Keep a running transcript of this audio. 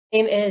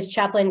name is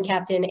Chaplain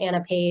Captain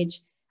Anna Page.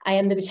 I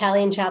am the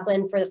battalion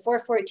chaplain for the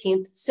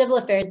 414th Civil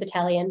Affairs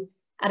Battalion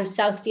out of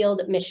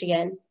Southfield,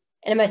 Michigan.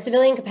 And in my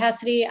civilian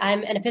capacity,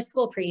 I'm an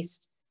Episcopal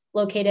priest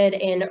located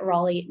in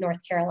Raleigh,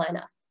 North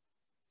Carolina.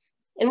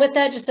 And with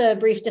that, just a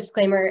brief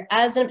disclaimer,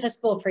 as an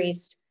Episcopal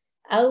priest,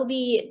 I will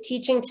be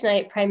teaching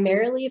tonight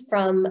primarily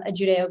from a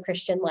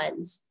Judeo-Christian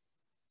lens.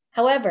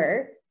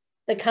 However,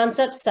 the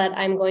concepts that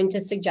I'm going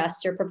to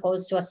suggest or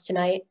propose to us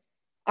tonight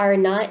are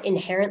not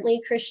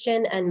inherently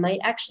Christian and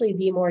might actually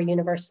be more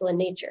universal in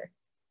nature.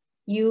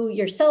 You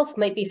yourself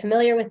might be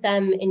familiar with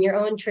them in your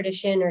own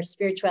tradition or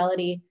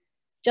spirituality,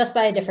 just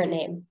by a different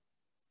name.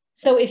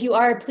 So if you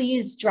are,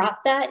 please drop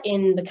that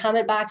in the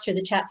comment box or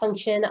the chat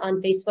function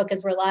on Facebook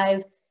as we're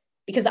live,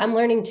 because I'm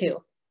learning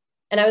too.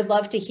 And I would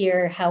love to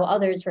hear how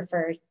others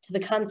refer to the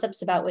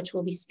concepts about which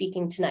we'll be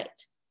speaking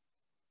tonight.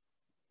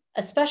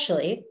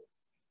 Especially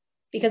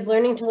because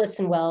learning to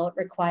listen well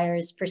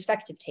requires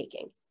perspective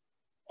taking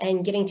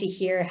and getting to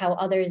hear how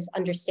others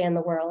understand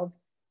the world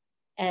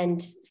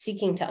and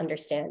seeking to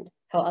understand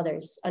how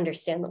others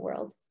understand the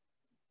world.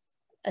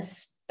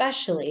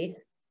 Especially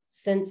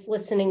since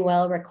listening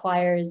well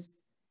requires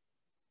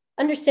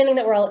understanding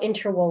that we're all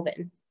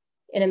interwoven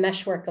in a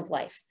meshwork of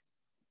life.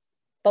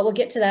 But we'll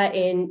get to that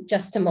in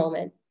just a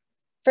moment.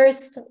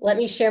 First, let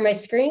me share my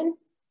screen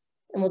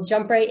and we'll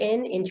jump right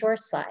into our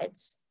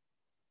slides.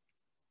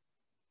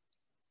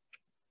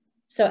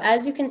 So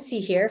as you can see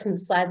here from the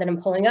slide that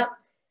I'm pulling up,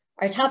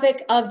 our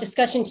topic of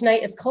discussion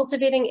tonight is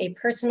cultivating a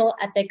personal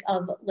ethic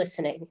of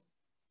listening.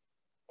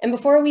 And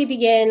before we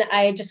begin,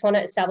 I just want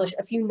to establish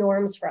a few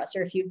norms for us,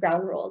 or a few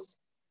ground rules.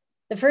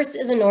 The first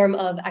is a norm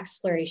of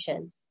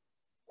exploration.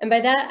 And by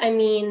that, I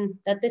mean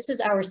that this is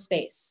our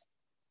space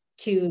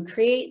to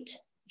create,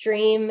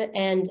 dream,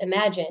 and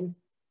imagine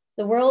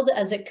the world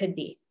as it could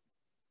be.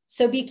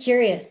 So be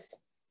curious.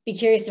 Be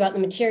curious about the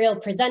material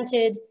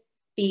presented,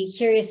 be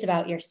curious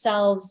about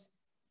yourselves,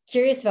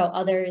 curious about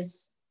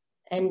others,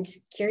 and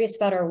curious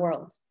about our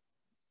world.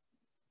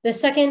 The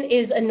second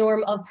is a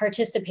norm of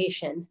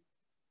participation.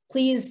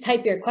 Please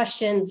type your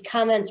questions,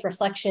 comments,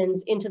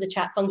 reflections into the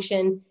chat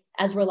function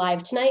as we're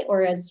live tonight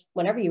or as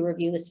whenever you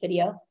review this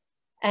video.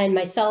 And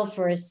myself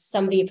or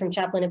somebody from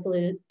Chaplain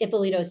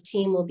Ippolito's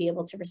team will be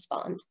able to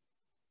respond.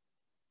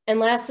 And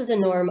last is a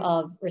norm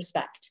of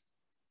respect.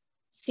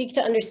 Seek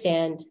to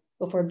understand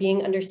before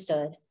being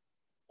understood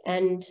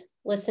and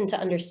listen to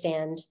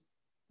understand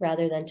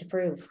rather than to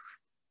prove.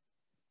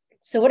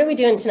 So what are we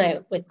doing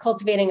tonight with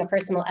cultivating a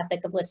personal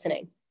ethic of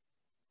listening?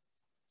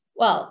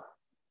 Well,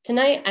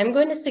 tonight I'm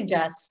going to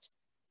suggest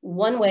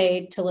one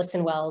way to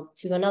listen well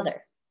to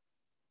another.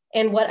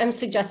 And what I'm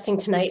suggesting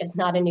tonight is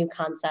not a new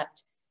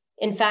concept.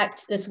 In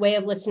fact, this way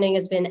of listening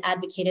has been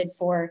advocated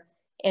for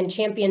and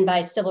championed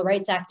by civil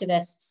rights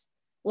activists,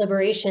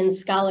 liberation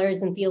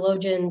scholars and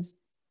theologians,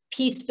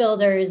 peace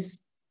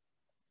builders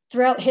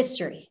throughout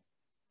history.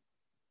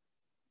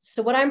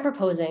 So what I'm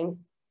proposing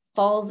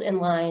falls in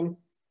line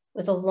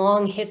with a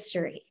long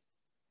history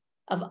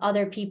of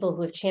other people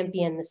who have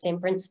championed the same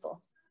principle.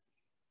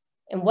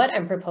 And what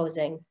I'm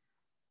proposing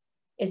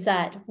is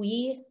that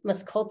we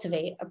must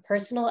cultivate a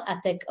personal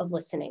ethic of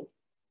listening,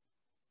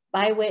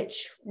 by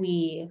which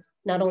we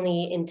not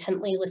only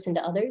intently listen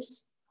to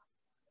others,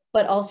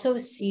 but also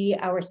see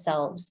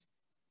ourselves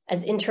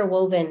as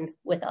interwoven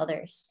with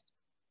others,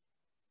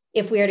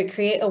 if we are to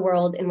create a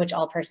world in which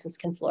all persons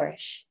can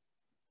flourish.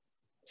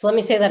 So let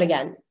me say that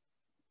again.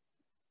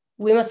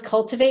 We must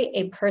cultivate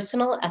a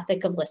personal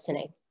ethic of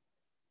listening,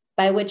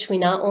 by which we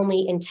not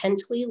only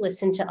intently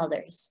listen to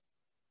others,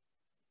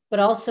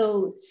 but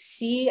also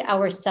see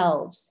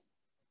ourselves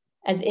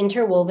as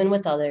interwoven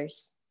with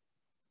others,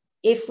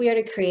 if we are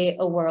to create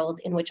a world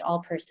in which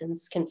all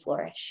persons can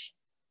flourish.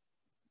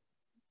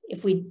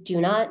 If we do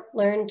not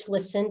learn to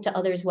listen to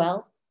others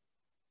well,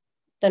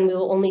 then we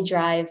will only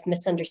drive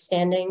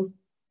misunderstanding,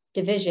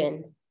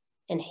 division,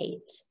 and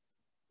hate.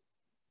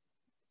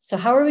 So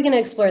how are we going to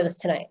explore this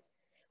tonight?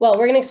 Well,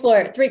 we're going to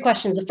explore three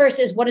questions. The first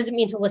is, what does it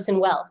mean to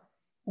listen well?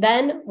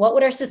 Then, what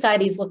would our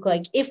societies look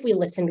like if we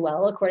listened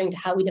well, according to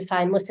how we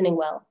define listening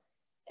well?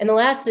 And the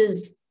last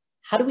is,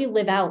 how do we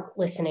live out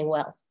listening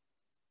well?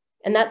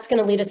 And that's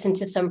going to lead us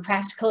into some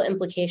practical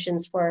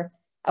implications for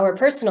our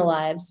personal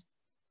lives,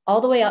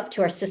 all the way up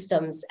to our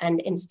systems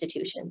and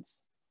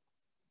institutions.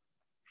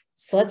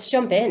 So let's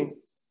jump in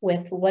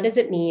with, what does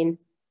it mean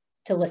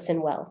to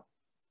listen well?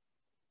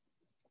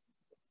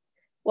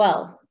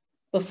 Well,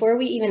 before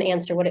we even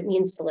answer what it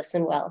means to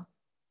listen well,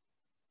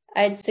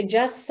 I'd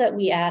suggest that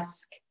we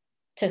ask,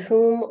 to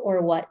whom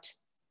or what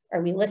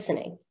are we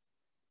listening?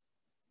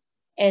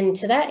 And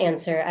to that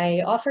answer,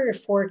 I offer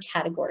 4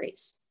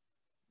 categories.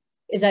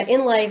 Is that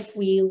in life,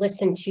 we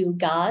listen to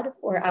God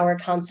or our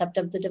concept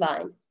of the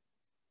divine.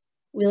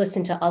 We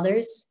listen to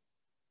others,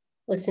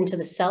 listen to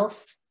the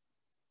self,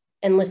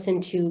 and listen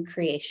to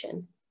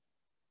creation.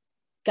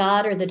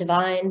 God or the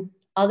divine,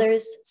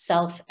 others,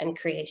 self, and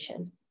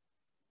creation.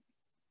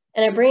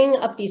 And I bring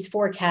up these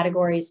 4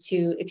 categories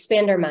to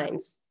expand our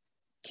minds,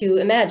 to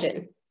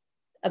imagine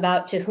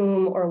about to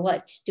whom or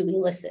what do we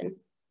listen,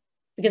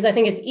 because I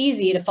think it's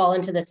easy to fall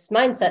into this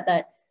mindset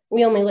that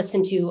we only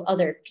listen to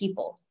other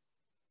people.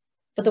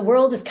 But the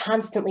world is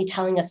constantly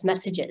telling us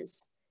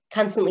messages,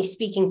 constantly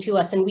speaking to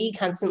us, and we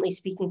constantly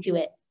speaking to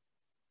it.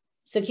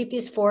 So keep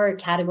these 4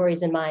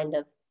 categories in mind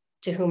of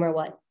to whom or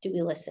what do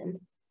we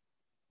listen.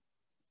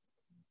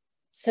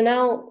 So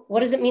now, what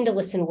does it mean to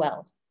listen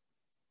well?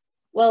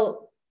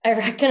 Well, I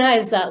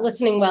recognize that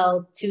listening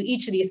well to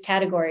each of these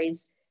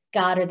categories,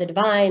 God or the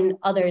divine,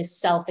 others,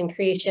 self, and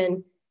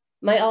creation,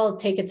 might all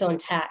take its own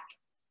tack.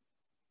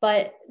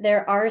 But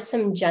there are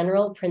some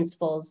general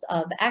principles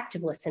of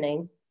active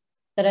listening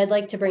that I'd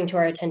like to bring to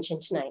our attention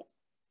tonight.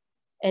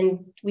 And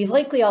we've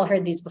likely all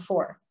heard these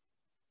before.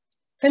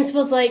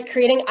 Principles like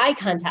creating eye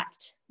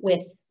contact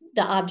with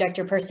the object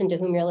or person to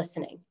whom you're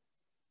listening,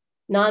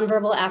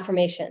 nonverbal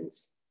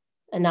affirmations,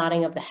 a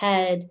nodding of the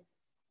head,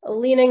 a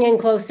leaning in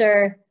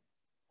closer,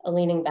 a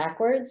leaning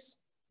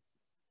backwards,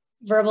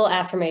 verbal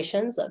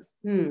affirmations of,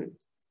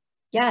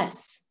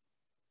 yes,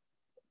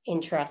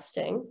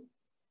 interesting,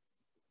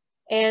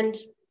 and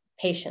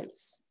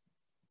patience,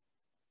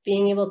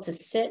 being able to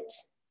sit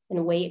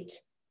and wait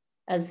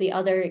as the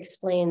other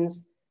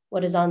explains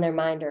what is on their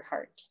mind or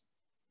heart.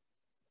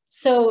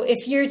 So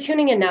if you're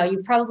tuning in now,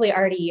 you've probably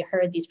already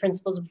heard these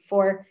principles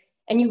before,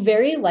 and you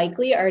very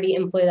likely already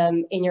employ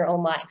them in your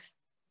own life,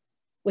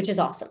 which is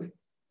awesome.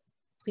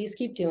 Please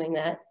keep doing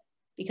that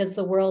because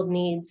the world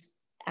needs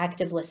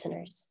active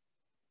listeners.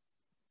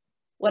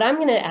 What I'm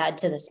going to add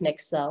to this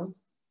mix, though,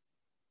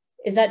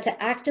 is that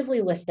to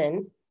actively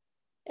listen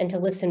and to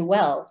listen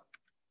well,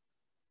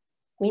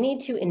 we need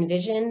to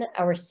envision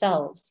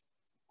ourselves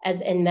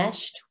as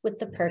enmeshed with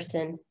the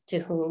person to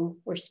whom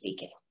we're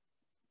speaking.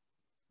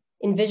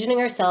 Envisioning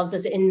ourselves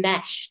as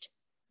enmeshed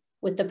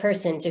with the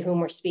person to whom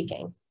we're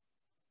speaking.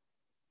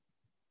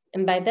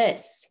 And by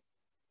this,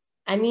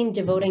 I mean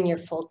devoting your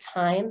full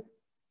time,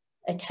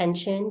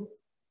 attention,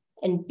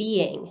 and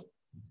being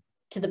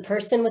to the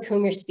person with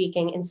whom you're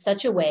speaking in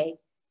such a way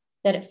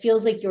that it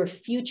feels like your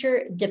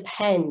future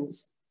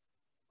depends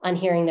on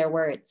hearing their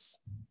words.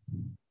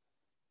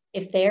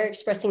 If they're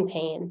expressing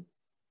pain,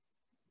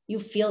 you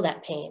feel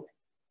that pain.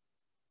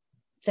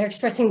 If they're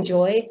expressing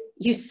joy,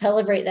 you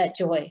celebrate that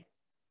joy.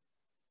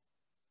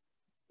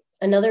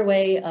 Another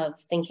way of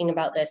thinking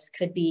about this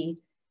could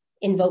be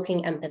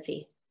invoking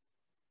empathy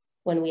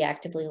when we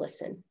actively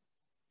listen,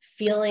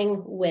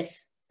 feeling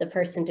with the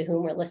person to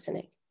whom we're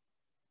listening.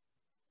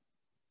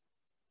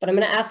 But I'm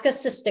going to ask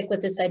us to stick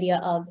with this idea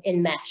of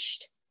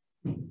enmeshed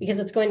because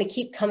it's going to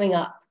keep coming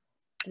up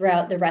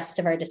throughout the rest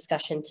of our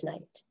discussion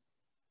tonight.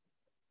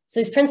 So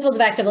these principles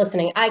of active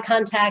listening, eye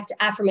contact,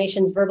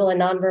 affirmations, verbal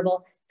and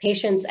nonverbal,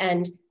 patience,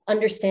 and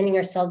understanding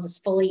ourselves as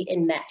fully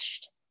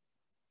enmeshed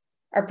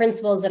are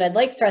principles that I'd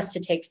like for us to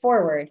take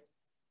forward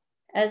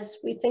as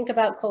we think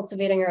about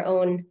cultivating our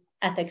own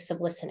ethics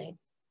of listening.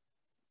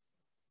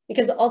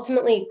 Because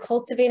ultimately,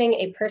 cultivating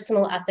a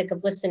personal ethic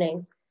of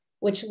listening,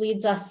 which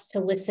leads us to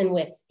listen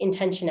with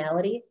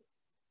intentionality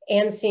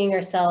and seeing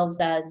ourselves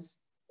as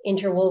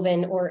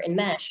interwoven or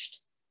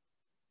enmeshed,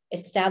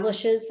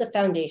 establishes the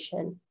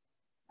foundation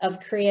of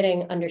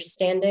creating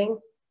understanding,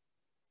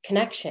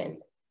 connection,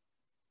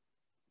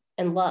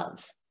 and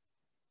love.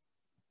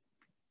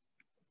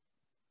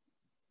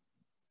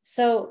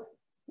 So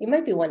you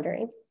might be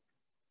wondering,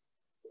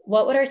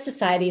 what would our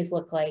societies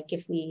look like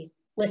if we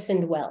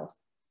listened well?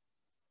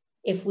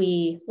 If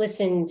we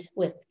listened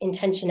with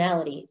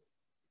intentionality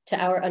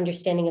to our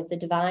understanding of the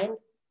divine,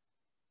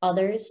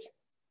 others,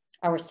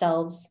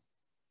 ourselves,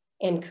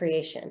 and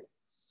creation?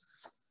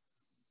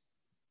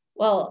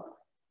 Well,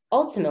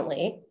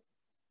 ultimately,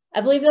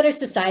 I believe that our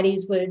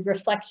societies would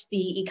reflect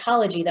the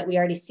ecology that we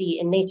already see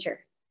in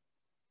nature.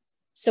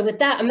 So with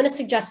that, I'm going to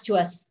suggest to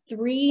us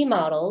 3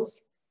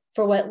 models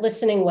for what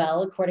listening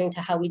well, according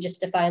to how we just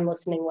define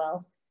listening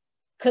well,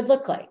 could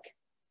look like.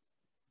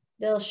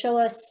 They'll show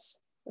us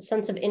a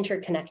sense of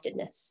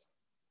interconnectedness.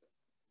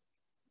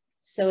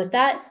 So with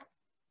that,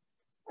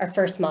 our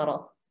first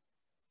model.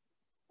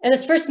 And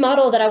this first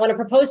model that I want to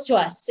propose to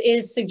us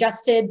is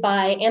suggested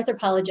by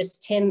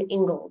anthropologist Tim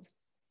Ingold.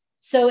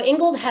 So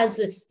Ingold has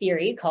this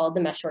theory called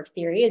the meshwork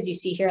theory, as you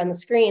see here on the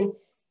screen,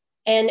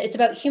 and it's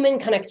about human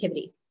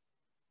connectivity.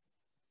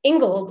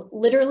 Ingold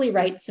literally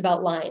writes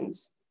about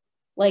lines,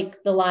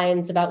 like the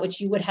lines about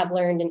which you would have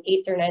learned in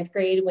 8th or 9th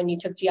grade when you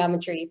took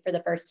geometry for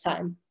the first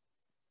time,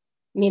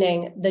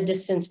 meaning the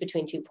distance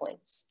between 2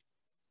 points,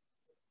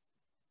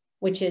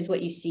 which is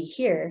what you see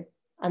here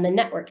on the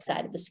network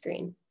side of the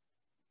screen.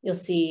 You'll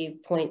see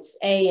points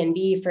A and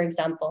B, for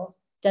example,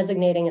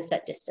 designating a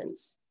set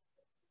distance.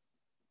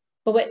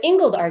 But what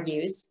Ingold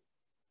argues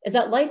is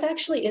that life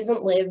actually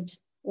isn't lived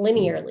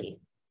linearly.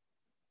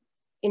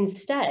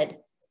 Instead,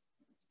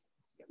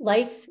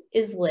 life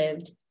is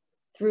lived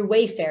through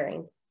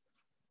wayfaring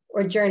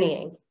or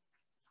journeying,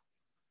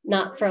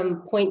 not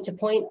from point to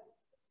point,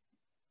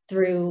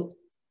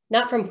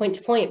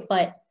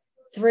 but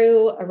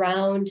through,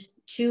 around,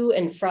 to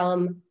and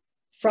from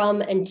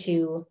and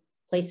to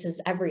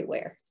places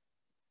everywhere,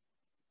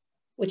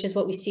 which is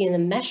what we see in the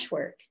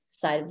meshwork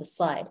side of the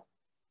slide.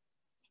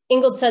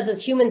 Ingold says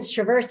as humans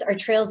traverse, our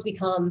trails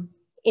become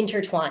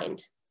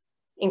intertwined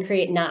and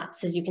create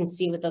knots, as you can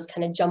see with those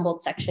kind of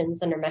jumbled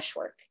sections under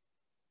meshwork.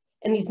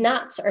 And these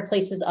knots are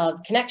places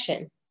of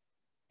connection.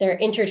 They're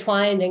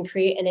intertwined and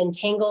create an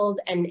entangled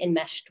and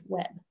enmeshed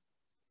web.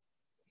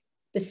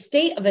 The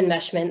state of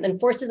enmeshment then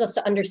forces us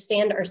to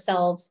understand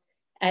ourselves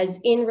as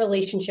in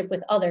relationship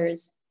with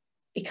others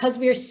because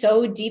we are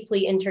so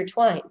deeply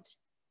intertwined.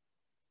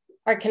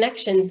 Our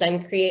connections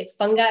then create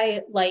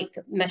fungi-like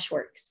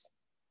meshworks,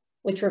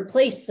 which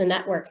replace the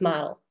network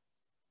model.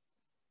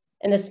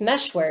 And this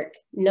meshwork,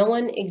 no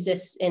one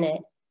exists in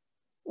it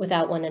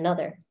without one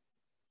another.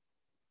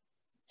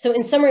 So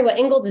in summary, what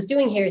Ingold is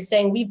doing here is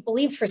saying we've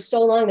believed for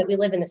so long that we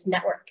live in this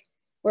network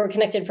where we're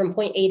connected from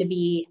point A to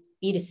B,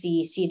 B to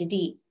C, C to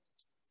D.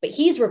 But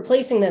he's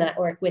replacing the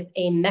network with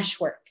a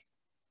meshwork,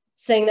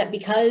 saying that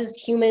because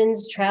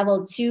humans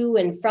travel to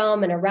and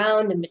from and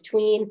around and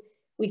between,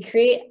 we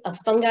create a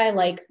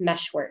fungi-like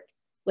meshwork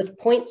with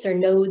points or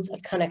nodes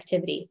of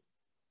connectivity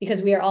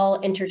because we are all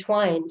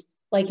intertwined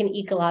like an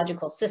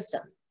ecological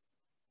system.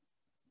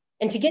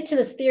 And to get to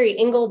this theory,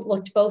 Ingold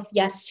looked both,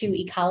 yes, to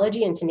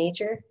ecology and to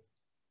nature,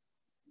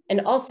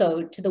 and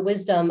also to the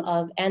wisdom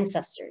of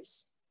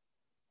ancestors,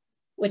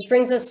 which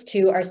brings us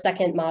to our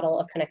second model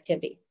of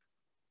connectivity,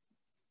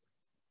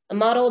 a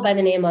model by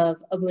the name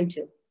of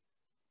Ubuntu.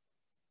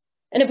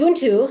 And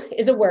Ubuntu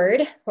is a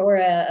word, or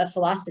a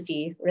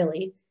philosophy,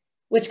 really,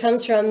 which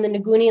comes from the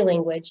Nguni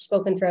language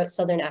spoken throughout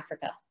Southern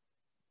Africa.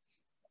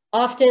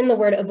 Often the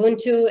word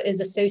Ubuntu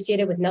is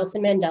associated with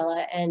Nelson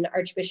Mandela and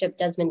Archbishop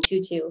Desmond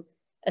Tutu,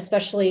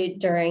 especially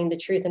during the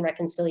Truth and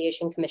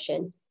Reconciliation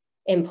Commission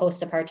in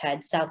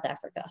post-apartheid South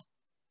Africa.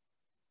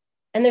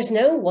 And there's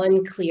no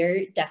one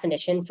clear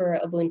definition for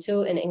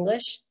Ubuntu in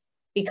English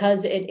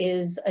because it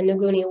is a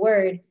Nguni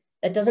word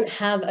that doesn't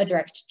have a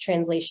direct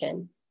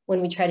translation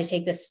when we try to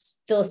take this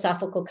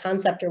philosophical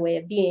concept or way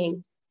of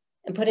being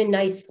and put a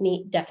nice,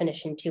 neat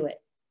definition to it.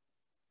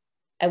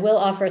 I will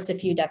offer us a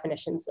few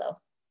definitions though.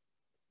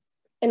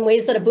 And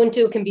ways that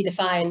Ubuntu can be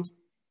defined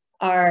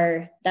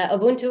are that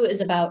Ubuntu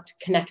is about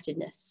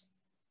connectedness,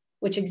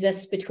 which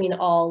exists between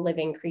all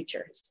living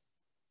creatures,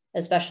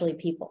 especially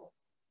people.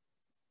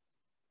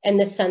 And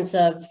this sense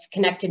of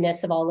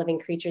connectedness of all living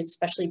creatures,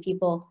 especially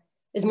people,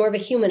 is more of a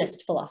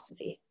humanist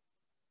philosophy.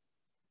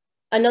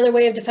 Another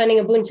way of defining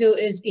Ubuntu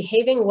is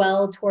behaving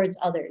well towards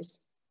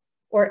others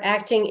or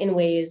acting in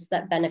ways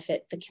that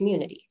benefit the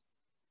community.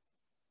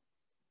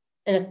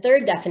 And a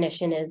third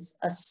definition is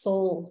a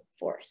soul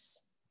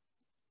force,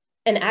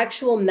 an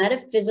actual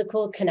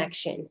metaphysical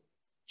connection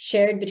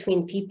shared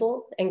between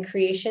people and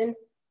creation,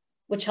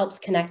 which helps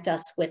connect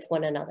us with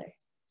one another.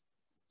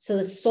 So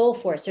this soul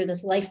force or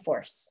this life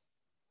force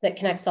that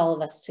connects all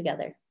of us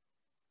together.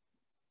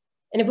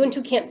 And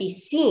Ubuntu can't be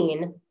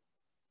seen,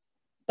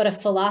 but a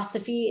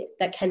philosophy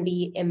that can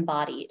be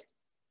embodied.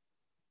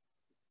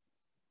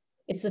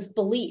 It's this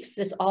belief,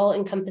 this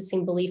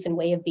all-encompassing belief and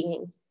way of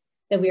being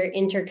that we are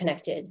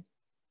interconnected,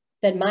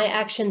 that my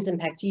actions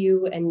impact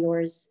you and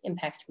yours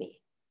impact me.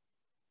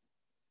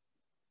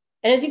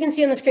 And as you can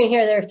see on the screen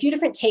here, there are a few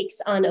different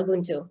takes on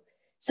Ubuntu.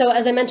 So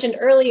as I mentioned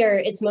earlier,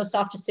 it's most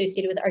often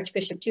associated with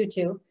Archbishop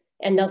Tutu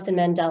and Nelson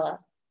Mandela.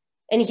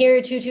 And here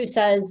Tutu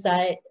says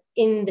that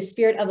in the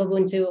spirit of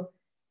Ubuntu,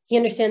 he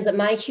understands that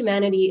my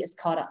humanity is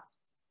caught up,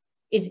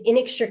 is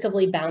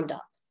inextricably bound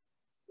up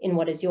in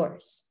what is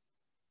yours.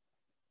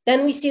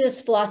 Then we see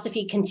this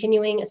philosophy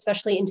continuing,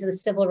 especially into the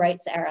civil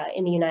rights era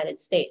in the United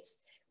States,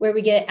 where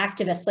we get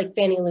activists like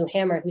Fanny Lou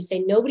Hammer who say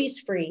nobody's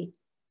free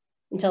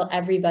until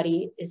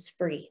everybody is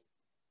free.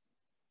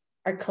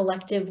 Our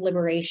collective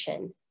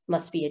liberation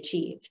must be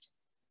achieved.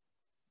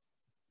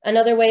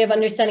 Another way of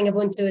understanding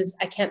Ubuntu is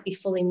I can't be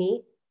fully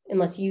me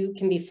unless you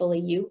can be fully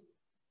you.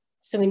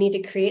 So we need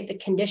to create the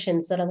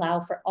conditions that allow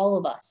for all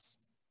of us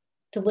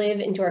to live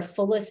into our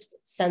fullest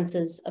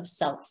senses of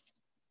self.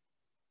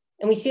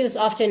 And we see this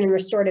often in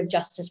restorative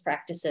justice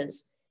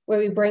practices, where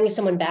we bring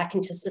someone back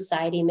into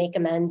society, make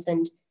amends,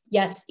 and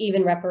yes,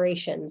 even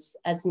reparations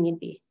as need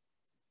be.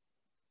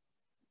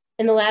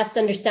 And the last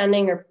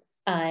understanding or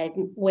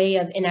way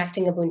of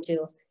enacting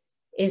Ubuntu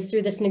is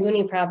through this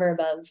Nguni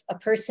proverb of a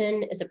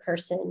person is a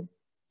person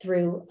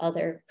through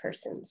other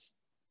persons.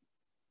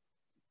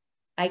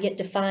 I get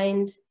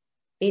defined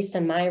based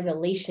on my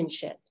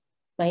relationship,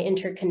 my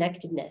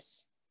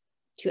interconnectedness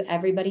to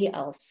everybody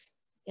else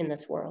in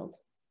this world.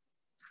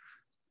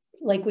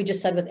 Like we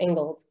just said with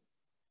Ingold,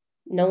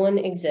 no one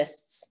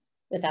exists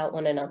without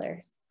one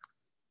another.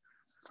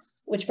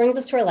 Which brings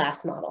us to our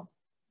last model.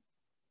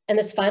 And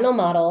this final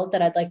model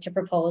that I'd like to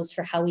propose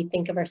for how we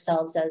think of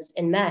ourselves as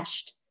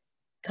enmeshed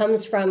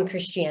comes from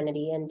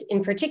Christianity, and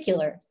in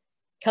particular,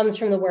 comes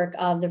from the work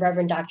of the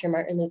Reverend Dr.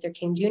 Martin Luther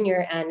King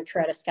Jr. and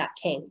Coretta Scott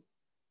King.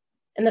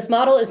 And this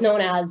model is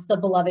known as the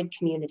beloved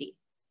community.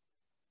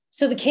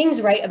 So the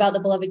Kings write about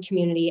the beloved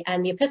community,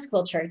 and the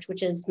Episcopal Church,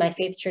 which is my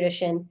faith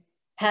tradition,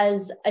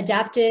 has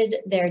adapted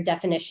their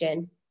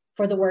definition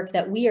for the work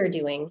that we are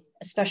doing,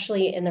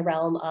 especially in the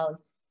realm of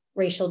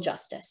racial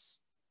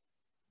justice.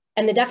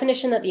 And the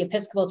definition that the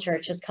Episcopal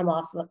Church has come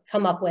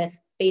up with,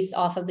 based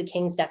off of the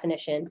King's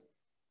definition,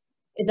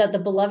 is that the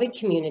beloved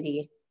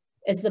community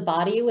is the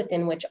body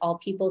within which all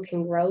people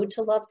can grow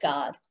to love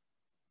God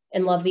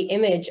and love the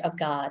image of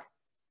God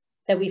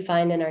that we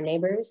find in our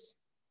neighbors,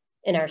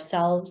 in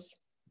ourselves,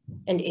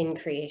 and in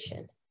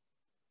creation.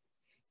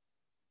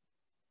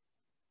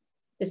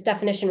 This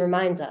definition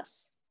reminds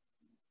us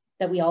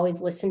that we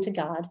always listen to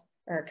God,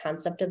 or our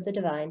concept of the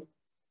divine,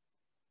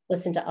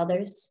 listen to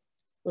others,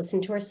 listen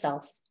to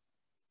ourselves,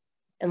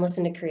 and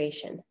listen to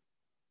creation.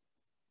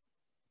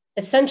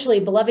 Essentially,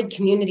 beloved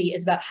community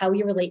is about how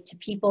we relate to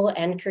people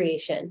and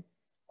creation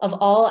of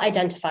all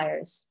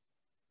identifiers,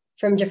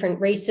 from different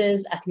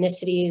races,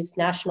 ethnicities,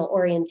 national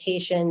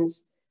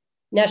orientations,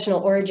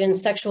 national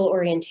origins, sexual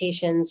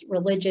orientations,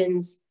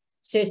 religions,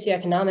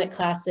 socioeconomic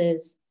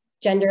classes,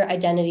 gender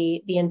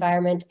identity, the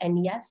environment,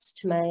 and yes,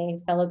 to my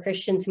fellow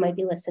Christians who might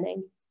be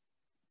listening,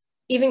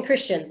 even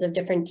Christians of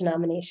different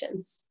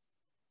denominations.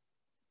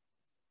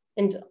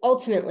 And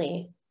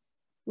ultimately,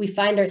 we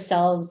find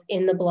ourselves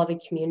in the beloved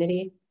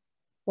community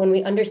when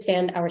we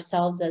understand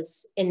ourselves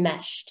as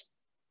enmeshed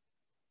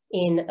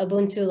in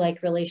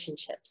Ubuntu-like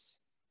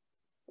relationships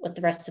with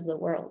the rest of the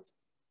world.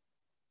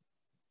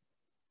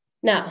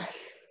 Now,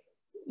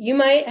 you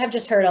might have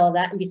just heard all of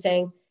that and be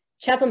saying,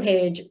 Chaplain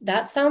Paige,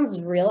 that sounds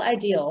real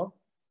ideal,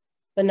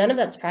 but none of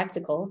that's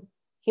practical.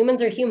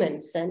 Humans are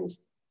humans, and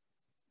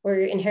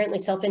we're inherently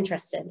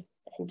self-interested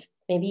and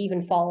maybe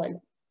even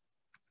fallen.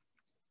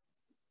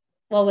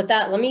 Well, with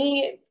that, let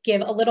me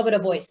give a little bit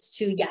of voice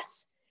to,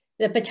 yes,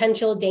 the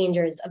potential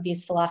dangers of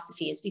these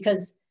philosophies,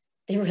 because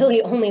they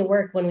really only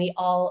work when we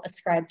all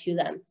ascribe to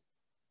them,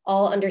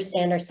 all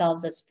understand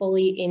ourselves as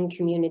fully in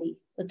community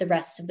with the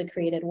rest of the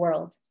created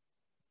world,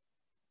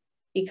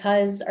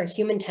 because our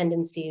human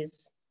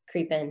tendencies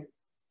creep in.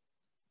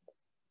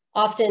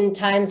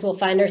 Oftentimes, we'll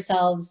find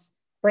ourselves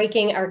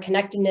breaking our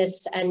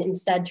connectedness and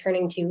instead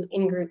turning to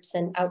in-groups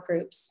and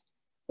out-groups,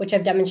 which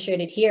I've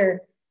demonstrated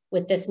here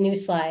with this new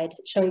slide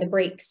showing the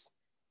breaks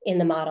in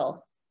the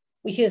model.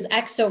 We see this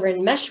X over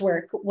in mesh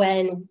work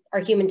when our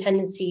human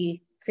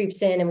tendency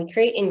creeps in and we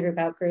create in-group,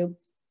 out-group.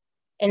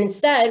 And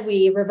instead,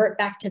 we revert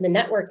back to the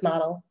network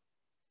model.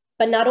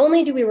 But not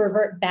only do we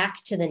revert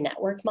back to the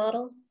network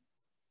model,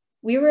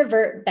 we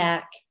revert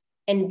back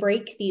and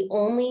break the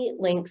only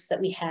links that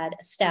we had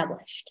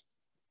established.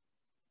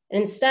 And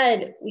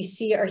instead, we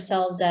see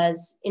ourselves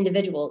as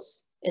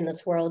individuals in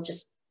this world,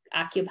 just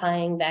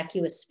occupying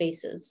vacuous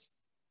spaces,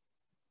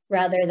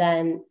 rather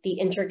than the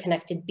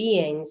interconnected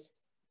beings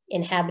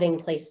inhabiting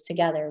place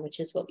together, which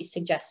is what we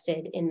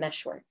suggested in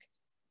meshwork.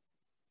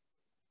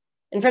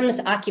 And from this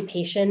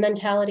occupation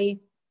mentality,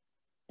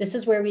 this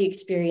is where we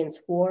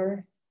experience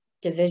war,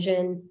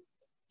 division,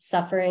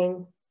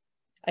 suffering,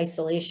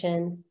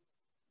 isolation,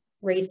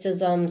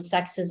 racism,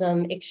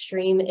 sexism,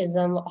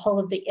 extremism, all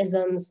of the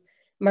isms,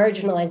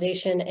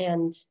 marginalization,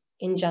 and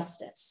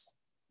injustice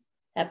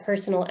at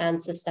personal and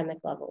systemic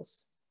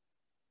levels.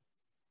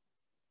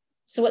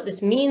 So what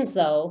this means,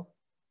 though,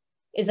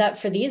 is that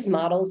for these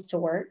models to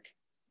work,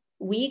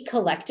 we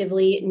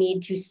collectively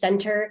need to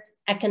center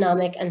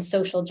economic and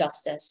social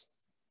justice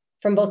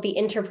from both the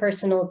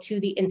interpersonal to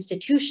the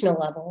institutional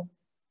level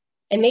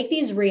and make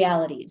these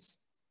realities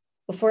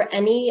before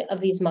any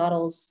of these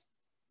models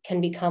can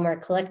become our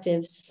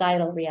collective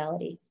societal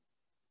reality.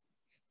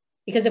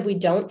 Because if we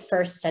don't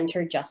first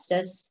center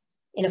justice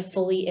in a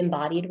fully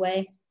embodied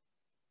way,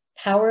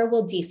 power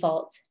will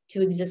default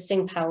to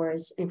existing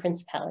powers and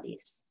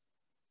principalities.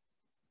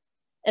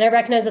 And I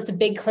recognize that's a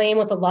big claim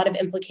with a lot of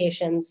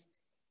implications.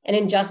 And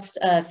in just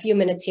a few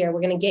minutes here,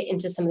 we're going to get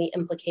into some of the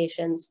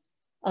implications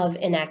of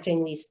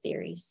enacting these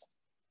theories.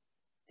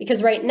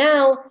 Because right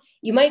now,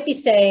 you might be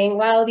saying,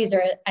 wow, these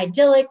are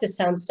idyllic, this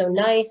sounds so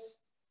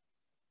nice.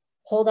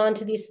 Hold on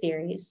to these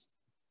theories.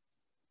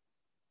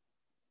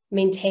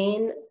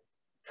 Maintain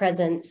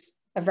presence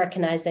of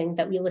recognizing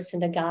that we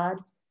listen to God,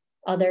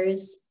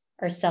 others,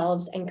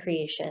 ourselves, and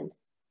creation.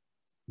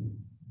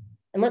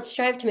 And let's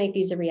strive to make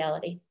these a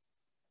reality.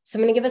 So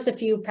I'm going to give us a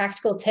few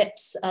practical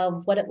tips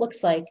of what it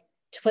looks like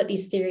to put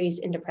these theories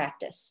into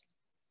practice.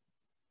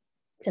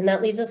 And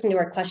that leads us into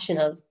our question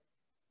of,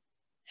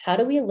 how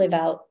do we live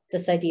out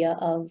this idea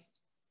of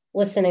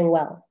listening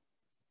well,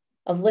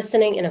 of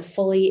listening in a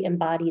fully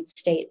embodied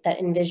state that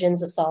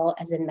envisions us all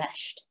as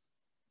enmeshed?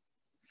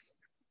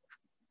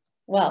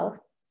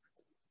 Well,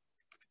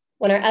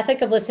 when our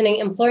ethic of listening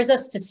implores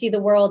us to see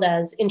the world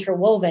as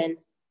interwoven,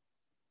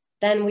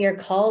 then we are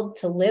called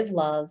to live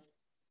love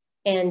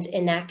and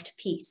enact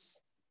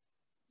peace,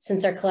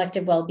 since our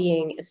collective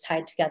well-being is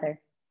tied together.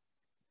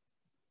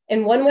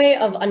 And one way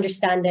of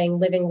understanding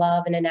living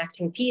love and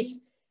enacting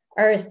peace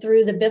are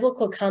through the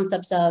biblical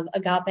concepts of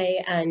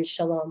agape and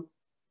shalom.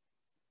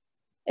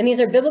 And these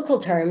are biblical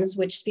terms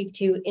which speak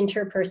to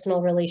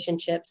interpersonal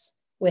relationships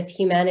with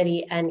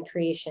humanity and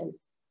creation.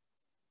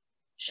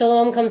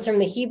 Shalom comes from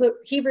the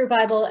Hebrew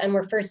Bible, and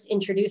we're first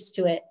introduced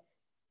to it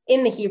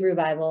in the Hebrew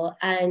Bible,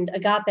 and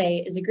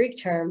agape is a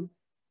Greek term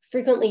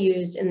frequently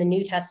used in the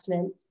New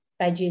Testament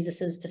by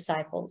Jesus's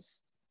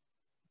disciples.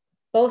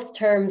 Both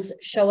terms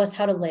show us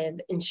how to live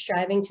in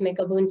striving to make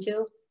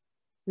Ubuntu,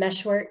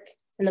 meshwork,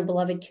 and the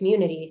beloved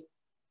community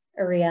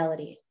a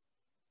reality.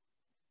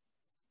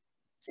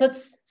 So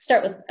let's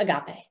start with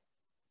agape.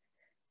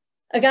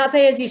 Agape,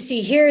 as you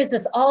see here, is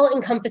this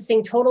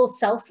all-encompassing, total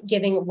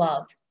self-giving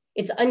love.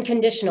 It's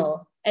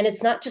unconditional, and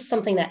it's not just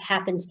something that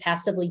happens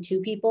passively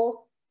to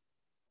people,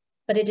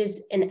 but it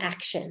is an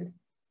action.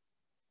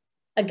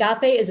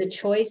 Agape is a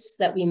choice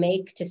that we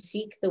make to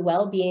seek the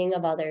well-being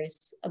of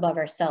others above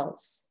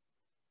ourselves.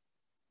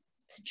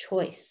 It's a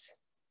choice.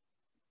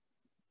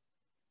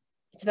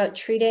 It's about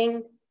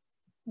treating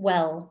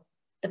well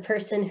the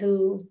person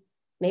who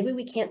maybe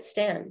we can't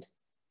stand,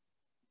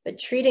 but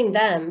treating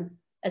them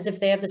as if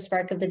they have the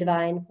spark of the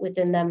divine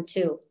within them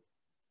too.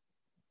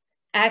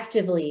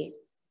 Actively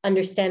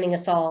understanding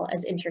us all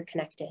as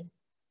interconnected.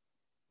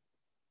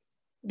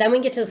 Then we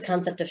get to this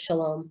concept of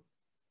shalom.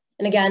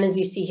 And again, as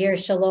you see here,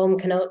 shalom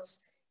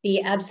connotes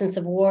the absence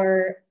of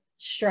war,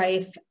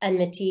 strife,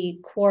 enmity,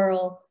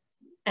 quarrel,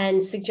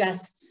 and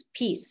suggests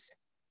peace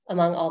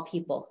among all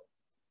people,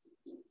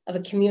 of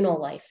a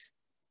communal life.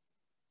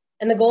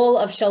 And the goal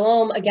of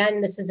shalom,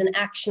 again, this is an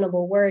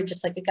actionable word,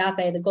 just like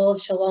agape. The goal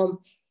of shalom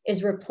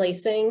is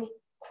replacing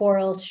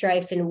quarrel,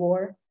 strife, and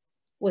war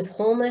with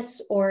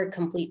wholeness or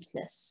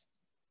completeness,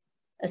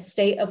 a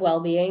state of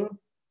well-being,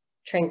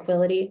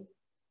 tranquility,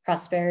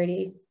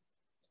 prosperity,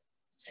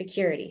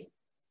 security.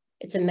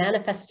 It's a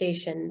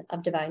manifestation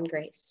of divine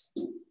grace.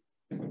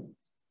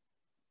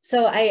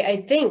 So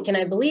I think and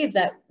I believe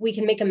that we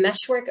can make a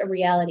meshwork a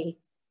reality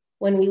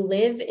when we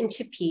live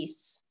into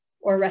peace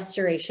or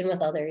restoration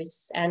with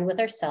others and with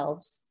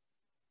ourselves,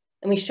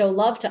 and we show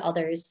love to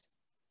others,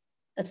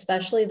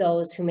 especially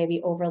those who may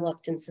be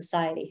overlooked in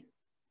society.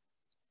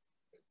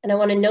 And I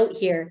want to note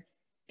here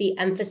the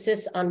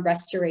emphasis on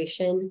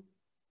restoration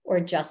or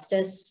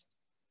justice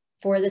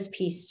for this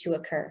peace to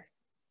occur,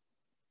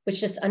 which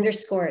just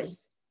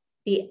underscores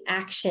the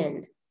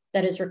action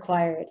that is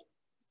required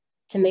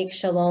to make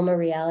shalom a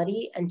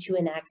reality and to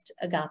enact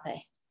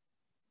agape.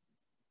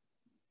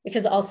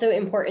 Because also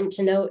important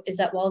to note is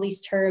that while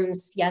these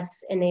terms,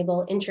 yes,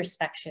 enable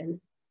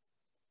introspection,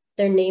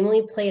 they're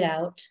namely played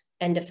out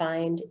and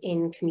defined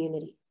in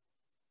community.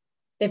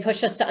 They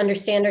push us to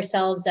understand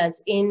ourselves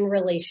as in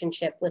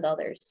relationship with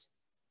others,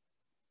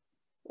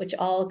 which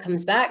all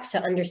comes back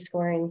to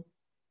underscoring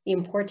the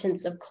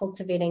importance of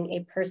cultivating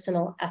a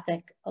personal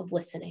ethic of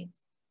listening.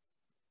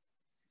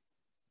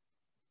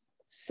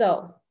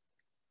 So,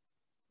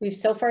 we've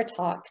so far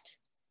talked,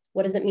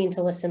 what does it mean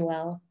to listen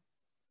well?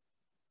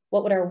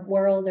 What would our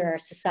world or our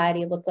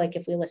society look like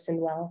if we listened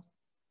well?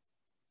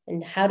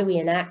 And how do we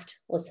enact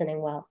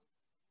listening well?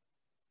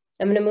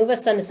 I'm going to move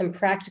us on to some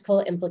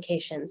practical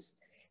implications.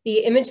 The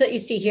image that you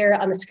see here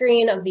on the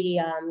screen of the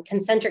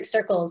concentric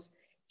circles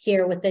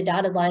here with the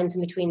dotted lines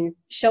in between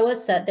show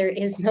us that there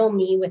is no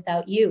me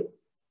without you.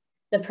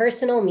 The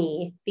personal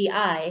me, the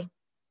I,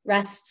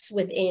 rests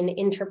within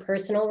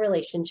interpersonal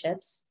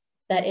relationships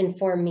that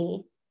inform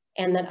me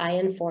and that I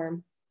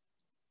inform,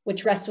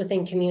 which rest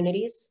within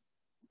communities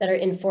that are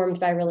informed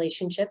by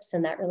relationships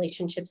and that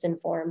relationships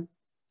inform.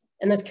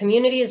 And those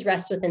communities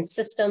rest within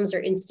systems or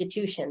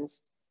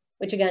institutions,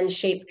 which again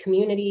shape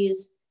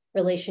communities,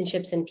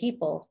 relationships, and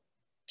people,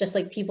 just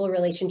like people,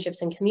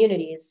 relationships, and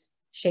communities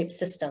shape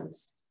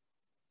systems.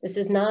 This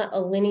is not a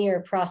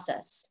linear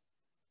process.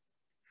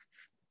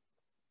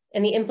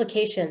 And the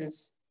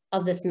implications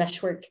of this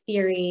meshwork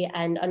theory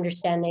and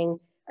understanding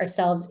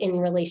ourselves in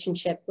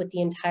relationship with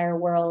the entire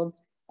world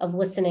of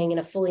listening in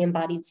a fully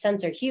embodied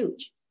sense are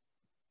huge.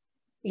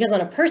 Because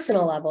on a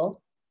personal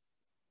level,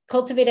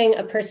 cultivating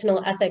a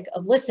personal ethic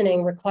of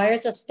listening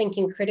requires us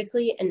thinking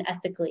critically and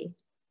ethically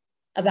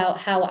about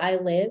how I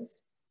live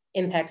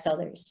impacts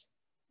others.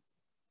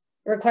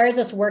 It requires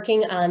us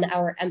working on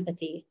our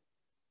empathy,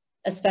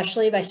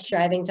 especially by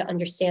striving to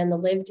understand the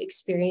lived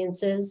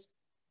experiences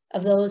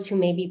of those who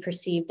may be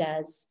perceived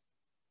as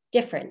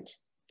different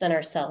than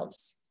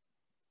ourselves.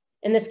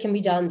 And this can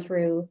be done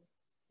through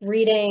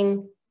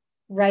reading,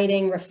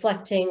 writing,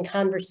 reflecting,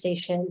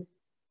 conversation.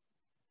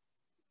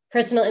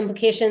 Personal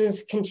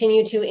implications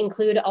continue to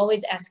include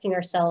always asking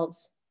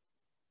ourselves,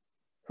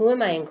 who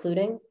am I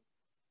including?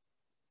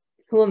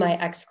 Who am I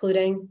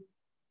excluding?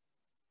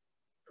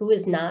 Who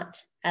is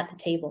not at the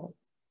table?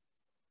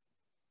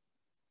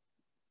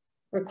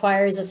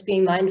 Requires us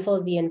being mindful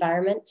of the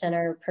environment and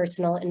our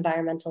personal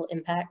environmental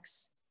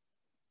impacts.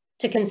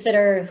 To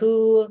consider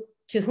who,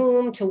 to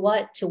whom, to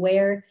what, to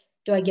where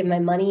do I give my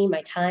money,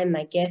 my time,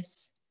 my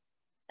gifts?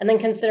 And then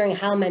considering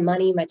how my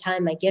money, my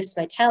time, my gifts,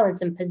 my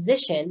talents, and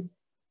position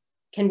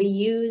can be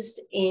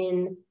used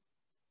in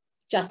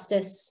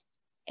justice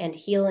and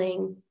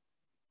healing,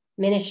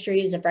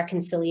 ministries of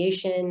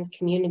reconciliation,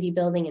 community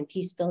building, and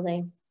peace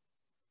building.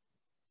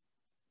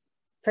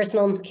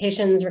 Personal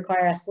implications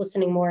require us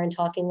listening more and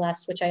talking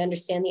less, which I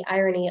understand the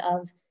irony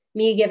of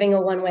me giving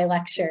a one-way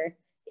lecture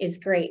is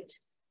great,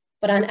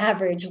 but on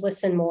average,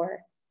 listen more,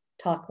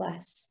 talk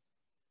less.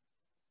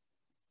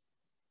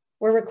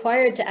 We're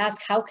required to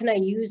ask, how can I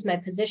use my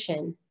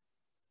position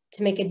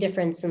to make a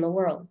difference in the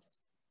world?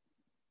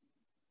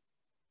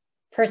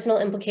 Personal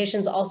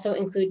implications also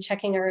include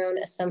checking our own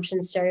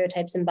assumptions,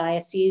 stereotypes, and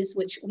biases,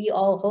 which we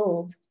all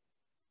hold.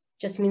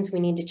 Just means we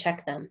need to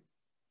check them.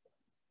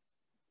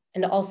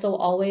 And also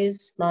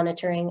always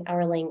monitoring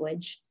our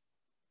language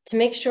to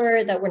make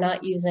sure that we're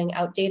not using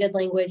outdated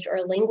language or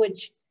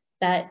language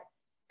that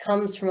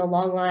comes from a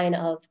long line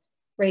of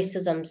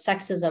racism,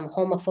 sexism,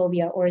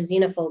 homophobia, or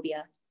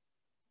xenophobia,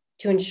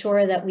 to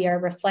ensure that we are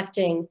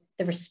reflecting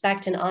the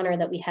respect and honor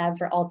that we have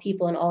for all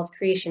people and all of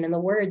creation and the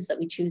words that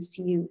we choose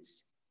to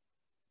use.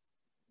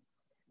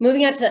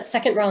 Moving on to that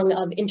second rung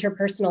of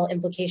interpersonal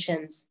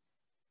implications,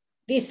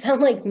 these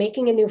sound like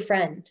making a new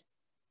friend,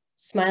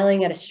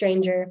 smiling at a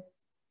stranger,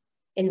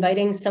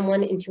 inviting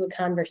someone into a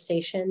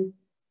conversation,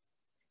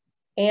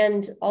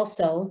 and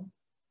also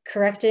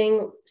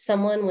correcting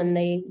someone when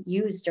they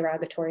use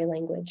derogatory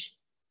language,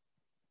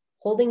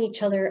 holding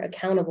each other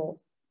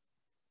accountable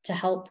to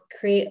help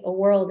create a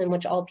world in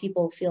which all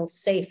people feel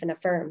safe and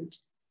affirmed.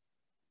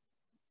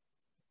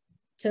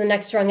 To the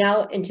next rung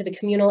out, into the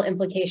communal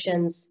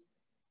implications,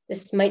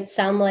 this might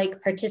sound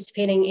like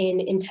participating in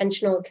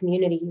intentional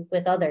community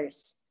with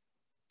others,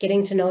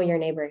 getting to know your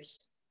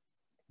neighbors,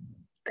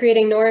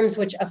 creating norms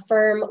which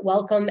affirm,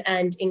 welcome,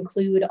 and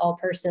include all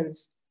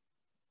persons,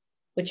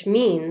 which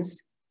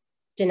means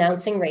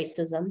denouncing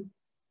racism,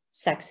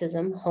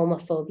 sexism,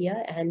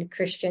 homophobia, and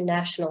Christian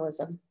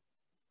nationalism.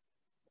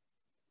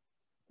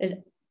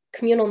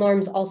 Communal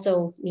norms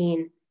also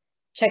mean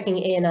checking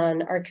in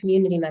on our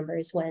community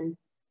members when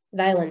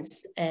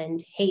violence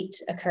and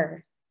hate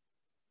occur,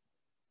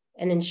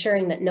 and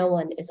ensuring that no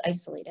one is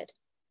isolated.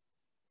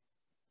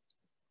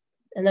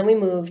 And then we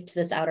move to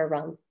this outer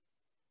rung,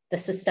 the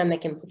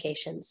systemic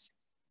implications.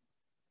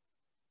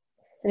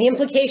 And the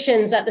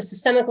implications at the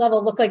systemic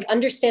level look like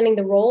understanding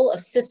the role of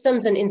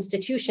systems and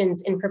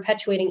institutions in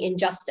perpetuating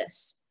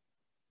injustice,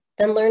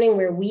 then learning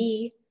where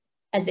we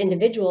as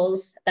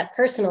individuals, at that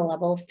personal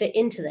level, fit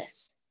into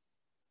this.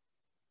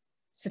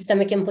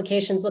 Systemic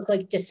implications look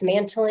like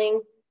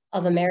dismantling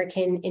of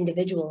American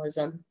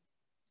individualism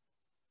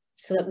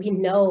so that we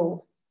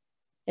know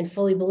and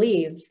fully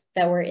believe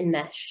that we're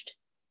enmeshed.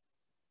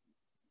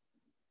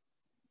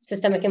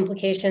 Systemic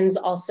implications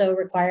also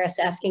require us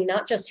asking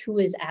not just who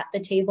is at the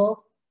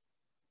table,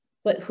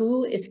 but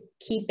who is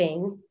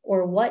keeping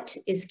or what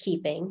is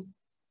keeping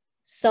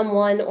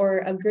someone or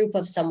a group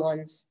of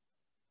someone's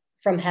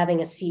from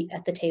having a seat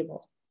at the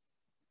table.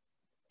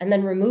 And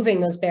then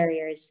removing those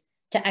barriers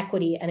to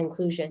equity and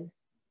inclusion.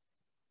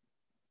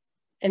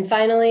 And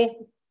finally,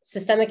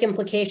 systemic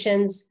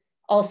implications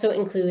also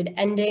include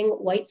ending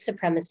white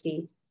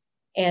supremacy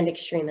and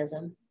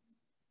extremism.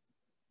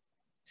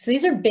 So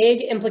these are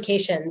big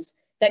implications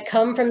that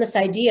come from this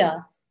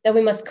idea that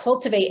we must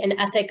cultivate an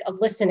ethic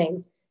of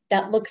listening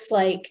that looks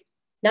like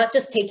not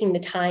just taking the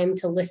time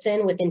to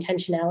listen with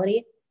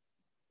intentionality,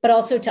 but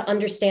also to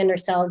understand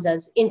ourselves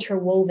as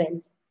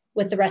interwoven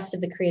with the rest of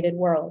the created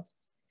world,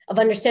 of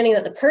understanding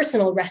that the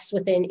personal rests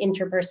within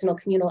interpersonal,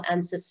 communal,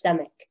 and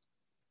systemic.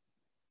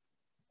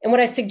 And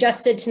what I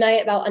suggested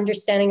tonight about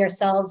understanding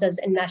ourselves as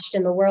enmeshed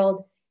in the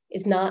world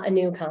is not a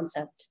new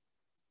concept.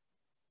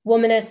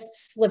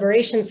 Womanists,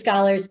 liberation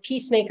scholars,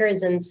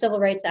 peacemakers, and civil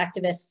rights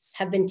activists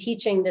have been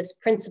teaching this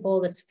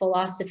principle, this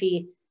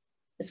philosophy,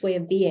 this way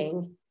of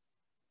being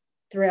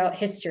throughout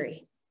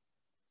history.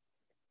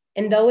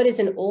 And though it is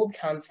an old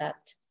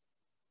concept,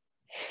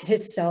 it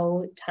is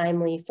so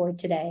timely for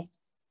today,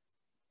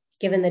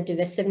 given the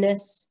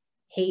divisiveness,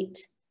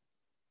 hate,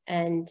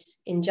 and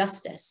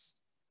injustice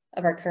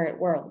of our current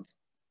world.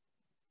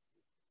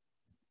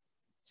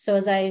 So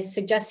as I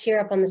suggest here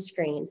up on the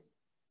screen,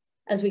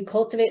 as we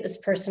cultivate this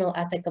personal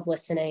ethic of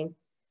listening,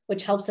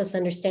 which helps us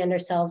understand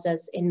ourselves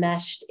as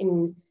enmeshed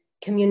in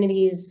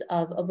communities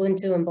of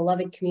Ubuntu and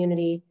beloved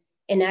community,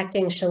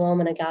 enacting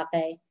shalom and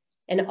agape,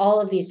 and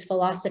all of these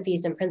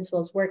philosophies and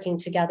principles working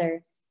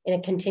together in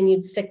a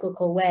continued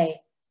cyclical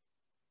way,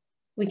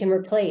 we can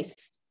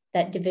replace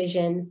that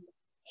division,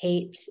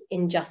 hate,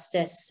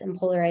 injustice, and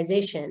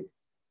polarization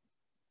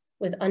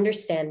with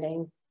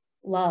understanding,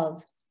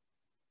 love,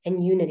 and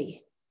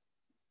unity.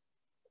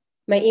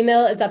 My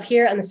email is up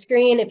here on the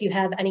screen. If you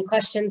have any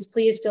questions,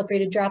 please feel free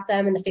to drop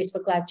them in the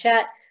Facebook Live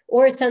chat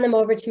or send them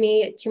over to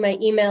me to my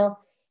email.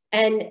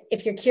 And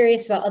if you're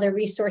curious about other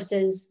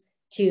resources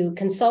to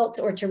consult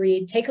or to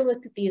read, take a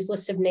look at these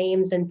list of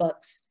names and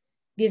books.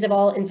 These have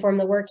all informed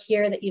the work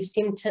here that you've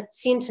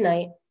seen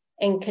tonight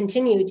and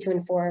continue to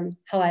inform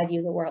how I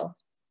view the world.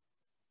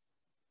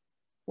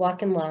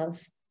 Walk in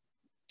love,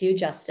 do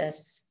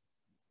justice,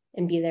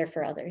 and be there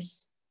for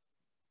others.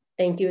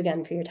 Thank you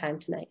again for your time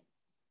tonight.